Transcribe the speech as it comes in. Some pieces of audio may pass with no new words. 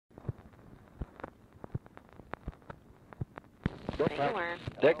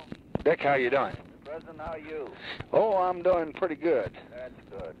Dick, how you doing? President, how are you? Oh, I'm doing pretty good. That's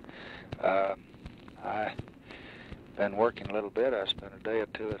good. I've been working a little bit. I spent a day or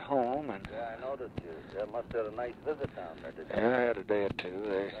two at home, and Yeah, I noticed you. You must have had a nice visit down there, didn't you? yeah, I had a day or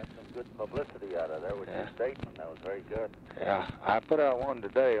two. Got some good publicity out of there with your statement. That was very good. Yeah, I put out one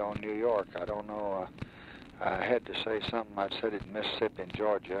today on New York. I don't know. I had to say something. I said it in Mississippi and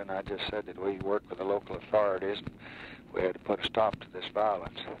Georgia, and I just said that we work with the local authorities, and we had to put a stop to this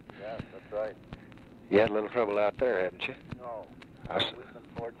violence. Yes, that's right. You had a little trouble out there, hadn't you? No, I we've been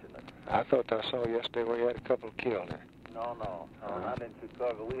fortunate. I thought I saw yesterday where you had a couple killed there. No, not in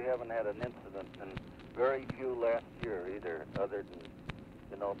Chicago. We haven't had an incident, and very few last year either, other than,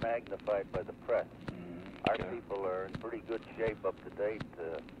 magnified by the press. Our people are in pretty good shape up to date.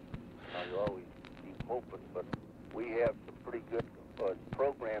 You always keep hoping, but we have some pretty good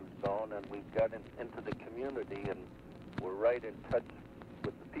programs going, and we've got into the community, and we're right in touch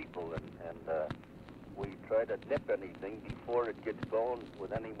with the people, and we try to nip anything before it gets going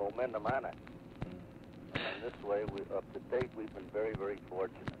with any momentum on it. And this way, up to date, we've been very, very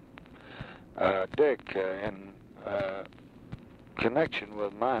fortunate. Dick, in connection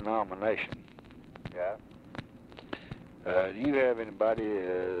with my nomination, Yeah? do you have anybody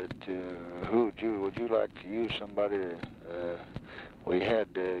would you like to use somebody? We had,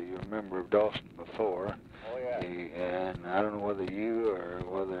 you remember Dawson before. Oh, yeah. And I don't know whether you or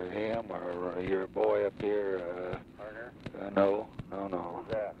whether him or your boy up here. Turner? No. Who's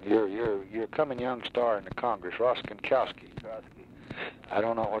that? You're coming young star in the Congress, Roskinkowski. I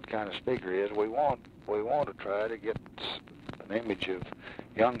don't know what kind of speaker he is. We want to try to get an image of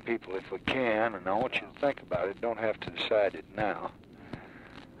young people if we can, and I want you to think about it. Don't have to decide it now.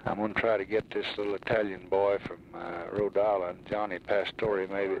 I'm going to try to get this little Italian boy from Rhode Island, Johnny Pastore,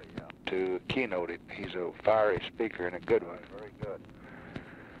 maybe, to keynote it. He's a fiery speaker and a good one. Very good.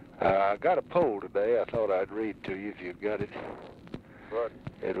 I got a poll today. I thought I'd read to you if you've got it. Good.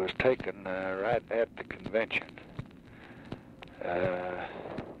 It was taken right at the convention.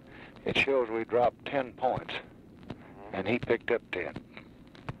 It shows we dropped 10 points, and he picked up 10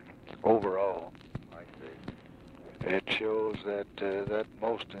 overall. I see. It shows that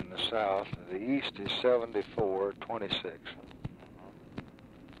most in the South. The East is 74-26.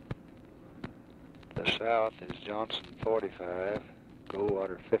 The South is Johnson 45,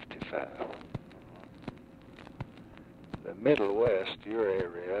 Goldwater 55. The Middle West, your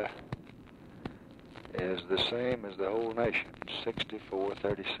area, is the same as the whole nation,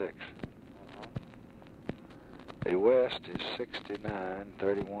 64-36. The West is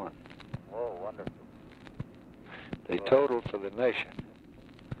 69-31. Oh, wonderful. The total for the nation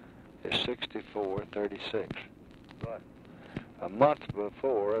is 64-36. Good. A month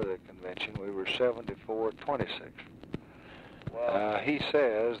before the convention, we were 74-26. Well, He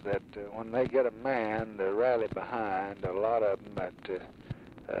says that when they get a man to rally behind, a lot of them that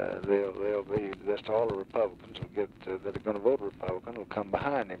they'll be just all the Republicans will get that are going to vote Republican will come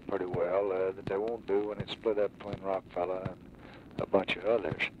behind him pretty well. That they won't do when it's split up between Rockefeller and a bunch of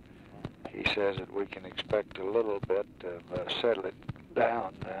others. He says that we can expect a little bit of settling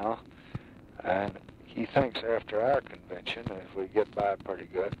down now, and he thinks after our convention, if we get by pretty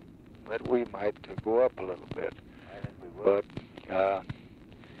good, that we might go up a little bit. I think we will. But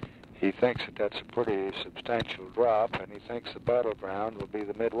he thinks that that's a pretty substantial drop, and he thinks the battleground will be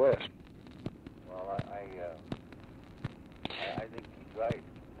the Midwest. Well, I think he's right.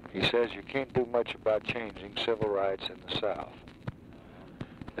 He says you can't do much about changing civil rights in the South.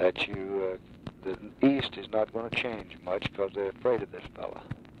 That the East is not going to change much because they're afraid of this fella.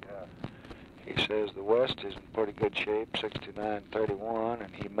 Yeah. He says the West is in pretty good shape, 69-31,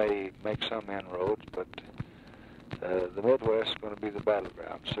 and he may make some inroads, but the Midwest is going to be the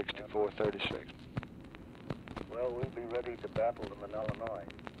battleground, 64-36. Well, we'll be ready to battle them in Illinois.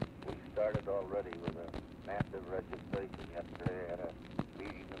 We started already with a massive registration. Yesterday I had a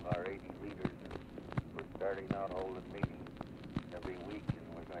meeting of our 80 leaders, and we're starting out holding meetings every week,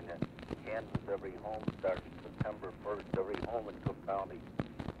 and we're going to canvass every home starting September 1st, every home in Cook County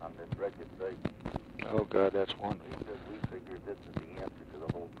on this registration. Oh, God, that's wonderful. Because we figure this is the answer to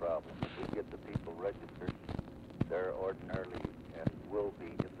the whole problem. If we get the people registered, they're ordinarily and will be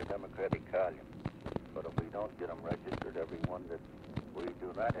in the Democratic column. But if we don't get them registered, everyone that we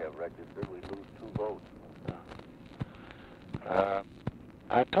do not have registered, we lose 2 votes.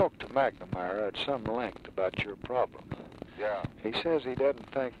 I talked to McNamara at some length about your problem. Yeah. He says he doesn't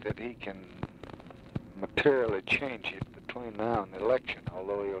think that he can materially change it between now and the election,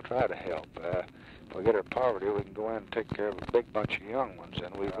 although he'll try to help. If we get our poverty, we can go in and take care of a big bunch of young ones,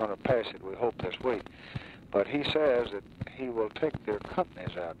 and we're going to pass it, we hope, this week. But he says that he will take their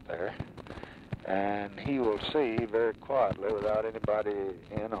companies out there, and he will see very quietly, without anybody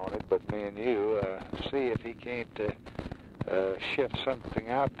in on it but me and you, see if he can't shift something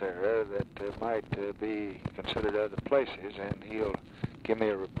out there that might be considered other places, and he'll give me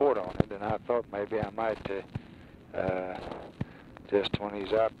a report on it. And I thought maybe I might just when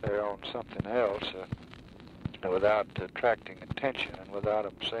he's out there on something else, without attracting attention and without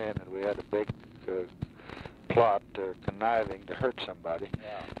him saying that we had a big plot or conniving to hurt somebody,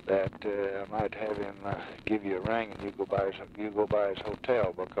 that I might have him give you a ring and you go by his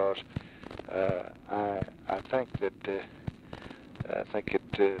hotel, because I think that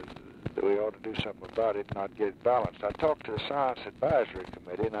that we ought to do something about it and not get it balanced. I talked to the Science Advisory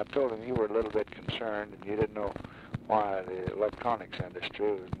Committee, and I told them you were a little bit concerned and you didn't know why the electronics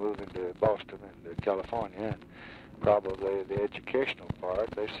industry was moving to Boston and to California, and probably the educational part.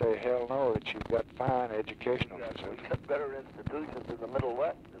 They say, hell no, that you've got fine educational facilities. We've got better institutions in the Middle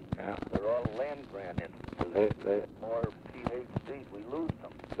West. Yeah. They're all land-grant institutions. They more PhDs, we lose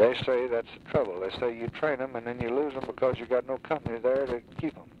them. They say that's the trouble. They say you train them and then you lose them because you got no company there to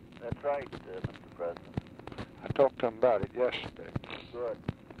keep them. That's right, Mr. President. I talked to them about it yesterday. Good.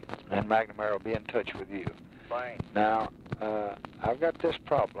 And McNamara will be in touch with you. Fine. Now, I've got this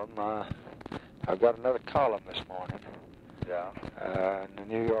problem. I've got another column this morning. Yeah. In the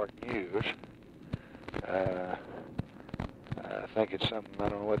New York News. I think it's something, I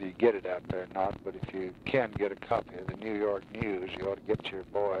don't know whether you get it out there or not, but if you can get a copy of the New York News, you ought to get your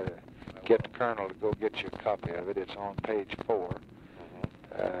boy, get the Colonel to go get you a copy of it. It's on page 4.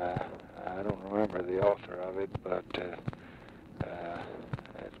 I don't remember the author of it, but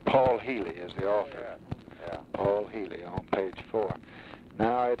it's Paul Healy is the author. Yeah. Paul Healy on page 4.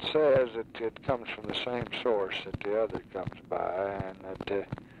 Now, it says that it comes from the same source that the other comes by, and that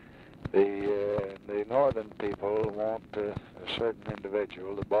the northern people want a certain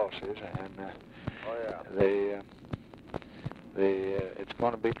individual, the bosses, and it's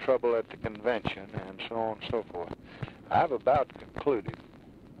going to be trouble at the convention, and so on and so forth. I've about concluded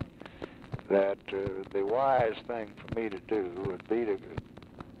that the wise thing for me to do would be to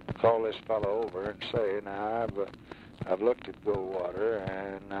call this fellow over and say, now, I've looked at Goldwater,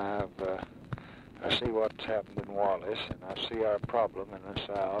 and I see what's happened in Wallace, and I see our problem in the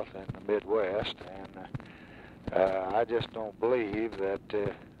South and the Midwest, and I just don't believe that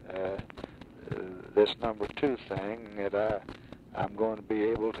this number 2 thing, that I'm going to be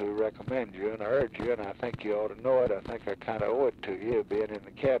able to recommend you and urge you, and I think you ought to know it. I think I kind of owe it to you, being in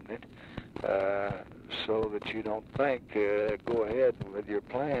the cabinet, so that you don't think, go ahead with your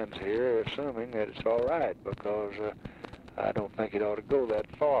plans here, assuming that it's all right, because I don't think it ought to go that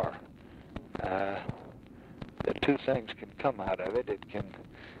far. The 2 things can come out of it. It can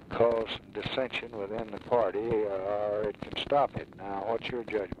cause some dissension within the party, or it can stop it. Now, what's your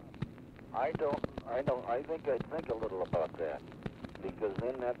judgment? I think I'd think a little about that, because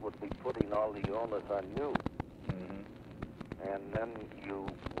then that would be putting all the onus on you. Mm-hmm. And then you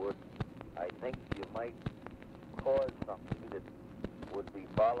would, I think you might cause something that would be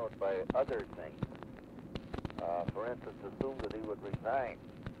followed by other things. For instance, assume that he would resign.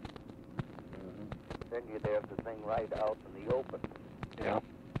 Mm-hmm. Then you'd have the thing right out in the open. Yeah.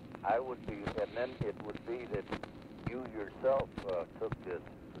 I would be, and then it would be that you yourself took this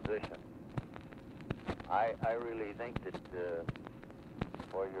position. I really think that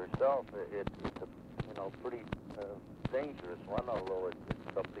for yourself it's a pretty dangerous one, although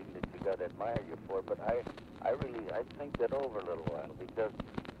it's something that you got to admire you for. But I think that over a little while, because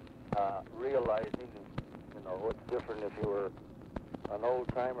realizing, what's different if you were an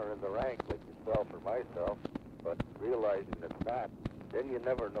old-timer in the ranks like yourself or myself, but realizing it's not, then you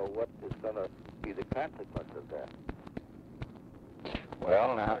never know what is going to be the consequence of that.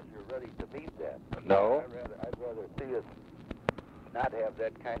 Well, now... You're ready to meet that. No. I'd rather see us not have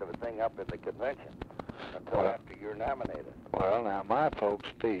that kind of a thing up in the convention until after you're nominated. Well, now, my folks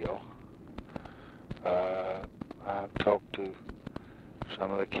feel, I've talked to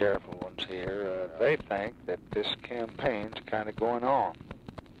some of the careful ones here, they think that this campaign's kind of going on.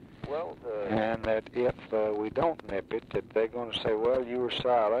 Well, and that if we don't nip it, that they're going to say, well, you were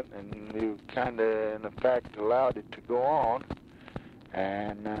silent, and you kind of, in effect, allowed it to go on.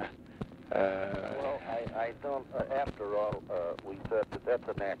 And, well, I don't, after all, we said that that's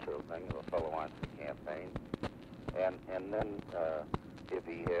a natural thing if a fellow wants to campaign. And then if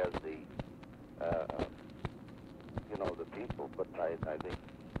he has the, the people, but I think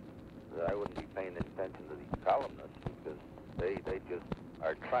that I wouldn't be paying attention to these columnists, because they just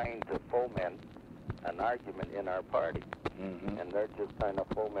are trying to foment an argument in our party. Mm-hmm. And they're just trying to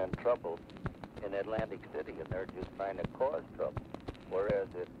foment trouble in Atlantic City, and they're just trying to cause trouble. Whereas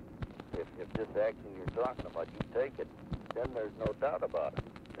if this action you're talking about, you take it, then there's no doubt about it.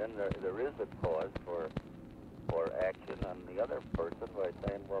 Then there is a cause for action on the other person by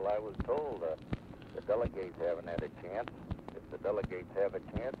saying, well, I was told the delegates haven't had a chance. If the delegates have a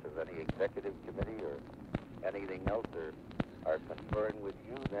chance, if any executive committee or anything else are conferring with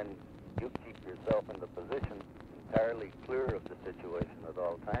you, then you keep yourself in the position entirely clear of the situation at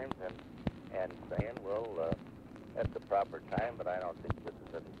all times and saying, well, at the proper time, but I don't think this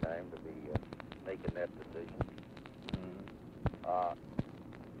is any time to be making that decision.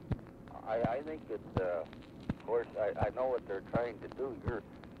 I think it's, of course, I know what they're trying to do. They're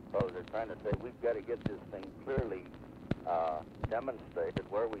trying to say we've got to get this thing clearly demonstrated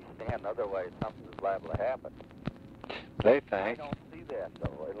where we stand, otherwise something is liable to happen. They think. I don't see that,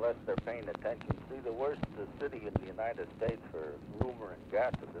 though, unless they're paying attention. See, the worst city in the United States for rumor and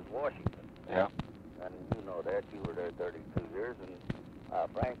gossip is Washington. Yeah. And you know that. You were there 32 years, and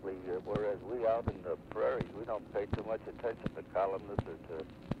frankly, whereas we out in the prairies, we don't pay too much attention to columnists or to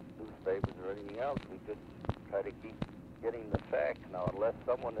newspapers or anything else. We just try to keep getting the facts. Now, unless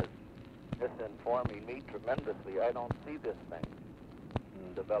someone is misinforming me tremendously, I don't see this thing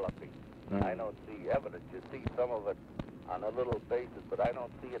developing. I don't see evidence. You see some of it on a little basis, but I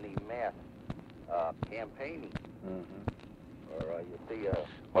don't see any mass campaigning. Or you see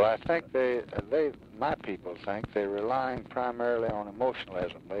well, I think my people think they're relying primarily on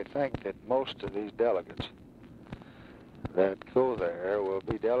emotionalism. They think that most of these delegates that go there will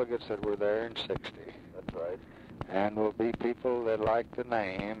be delegates that were there in 60. That's right. And will be people that like the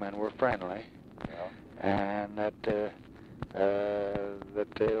name and were friendly. Yeah. And that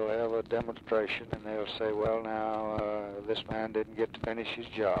they'll have a demonstration and they'll say, well, now, this man didn't get to finish his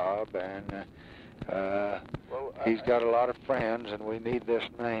job, and he's got a lot of friends, and we need this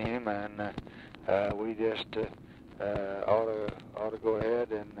name, and we just ought to go ahead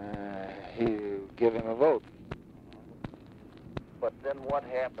and give him a vote. But then what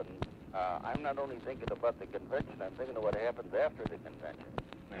happens? I'm not only thinking about the convention, I'm thinking of what happens after the convention.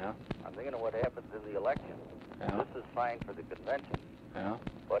 Yeah. I'm thinking of what happens in the election. Yeah. This is fine for the convention. Yeah.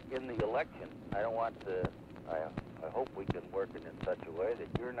 But in the election, I don't want to, I hope we can work it in such a way that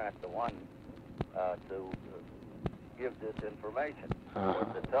you're not the one to give this information or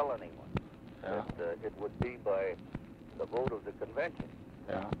to tell anyone. Yeah. It would be by the vote of the convention.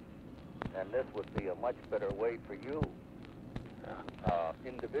 Yeah. And this would be a much better way for you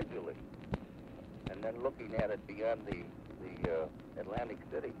individually. And then looking at it beyond the Atlantic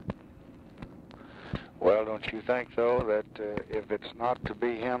City. Well, don't you think, though, that if it's not to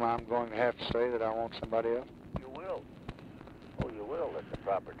be him, I'm going to have to say that I want somebody else? You will. Oh, you will at the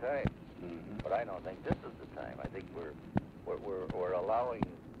proper time. But I don't think this is the time. I think we're allowing,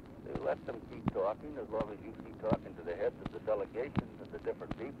 let them keep talking as long as you keep talking to the heads of the delegations and the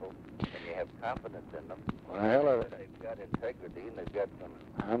different people, and you have confidence in them. Well, they've got integrity and they've got some.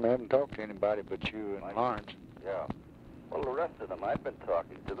 I haven't talked to anybody but you and Lawrence. Yeah. Well, the rest of them, I've been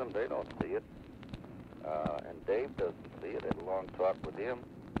talking to them. They don't see it. And Dave doesn't see it. I had a long talk with him.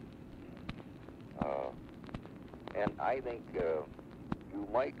 And I think you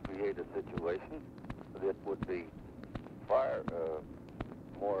might create a situation that would be far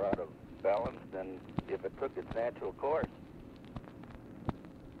more out of balance than if it took its natural course.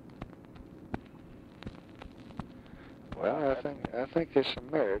 Well, I think there's some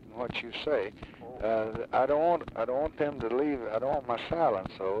merit in what you say. I don't want them to leave. I don't want my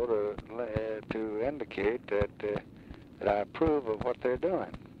silence, though, to indicate that I approve of what they're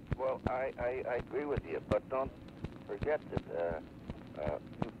doing. Well, I agree with you, but don't forget that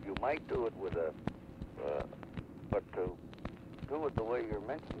you might do it with but to do it the way you're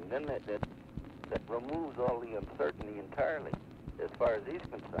mentioning, then that removes all the uncertainty entirely, as far as he's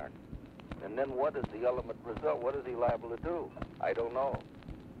concerned. And then what is the ultimate result? What is he liable to do? I don't know.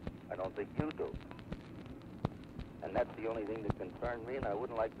 I don't think you do. And that's the only thing that concerns me, and I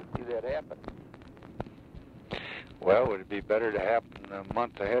wouldn't like to see that happen. Well, would it be better to happen a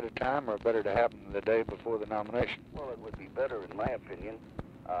month ahead of time, or better to happen the day before the nomination? Well, it would be better, in my opinion,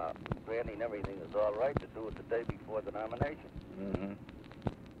 granting everything is all right, to do it the day before the nomination.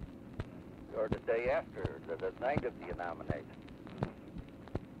 Or the day after, the night of the nomination.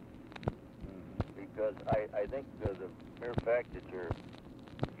 Because I think the mere fact that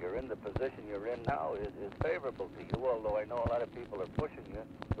you're in the position you're in now is favorable to you, although I know a lot of people are pushing you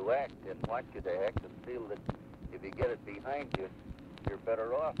to act and want you to act and feel that if you get it behind you, you're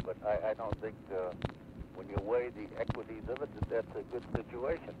better off. But I don't think when you weigh the equities of it, that's a good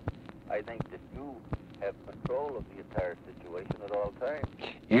situation. I think that you have control of the entire situation at all times.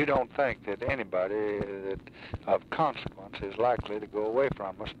 You don't think that anybody that of consequence is likely to go away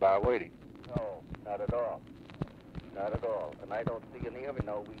from us by waiting? No, not at all. Not at all. And I don't see any of it.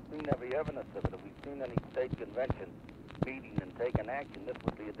 No, we've seen every evidence of it. If we've seen any state convention meeting and taking action, this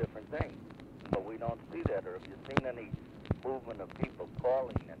would be a different thing. But we don't see that. Or if you've seen any movement of people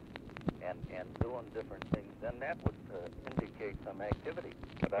calling and doing different things, then that would indicate some activity.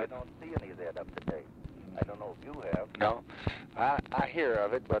 But I don't see any of that up to date. I don't know if you have. No, I hear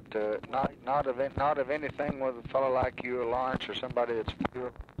of it, but not of anything with a fellow like you or Lawrence or somebody that's